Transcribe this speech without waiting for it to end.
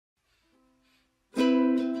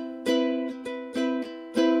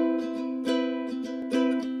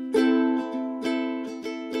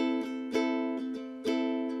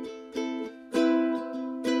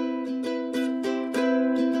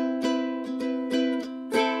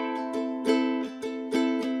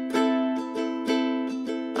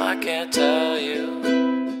I can't tell you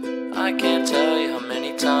how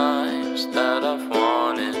many times that I've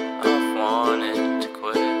wanted to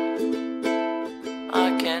quit.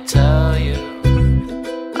 I can't tell you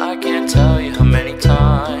how many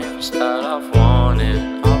times that I've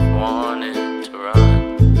wanted to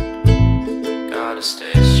run. Gotta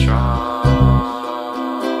stay strong.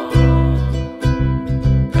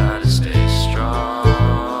 Gotta stay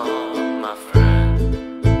strong, my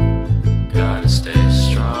friend. Gotta stay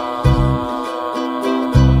strong.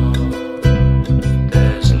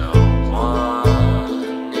 There's no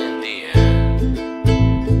one in the end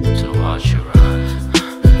to watch you run.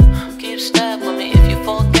 Keep step with me if you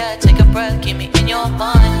forget. Take a breath, keep me in your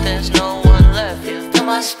mind. There's no one left here. Feel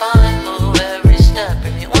my spine move every step.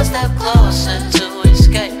 Bring me one step closer to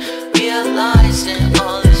escape. Realizing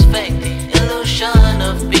all is fake, the illusion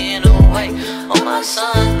of being awake. Oh my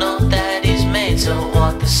son, know that he's made to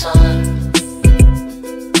walk the sun.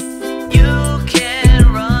 You can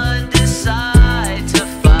run, decide to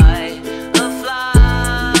fight a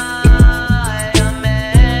fly. I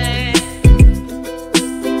may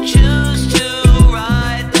choose to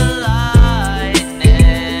ride the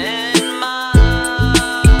lightning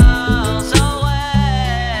miles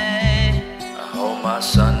away. I hope my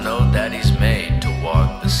son know that he's made to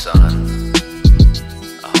walk the sun.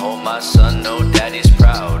 I hope my son know that he's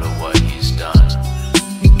proud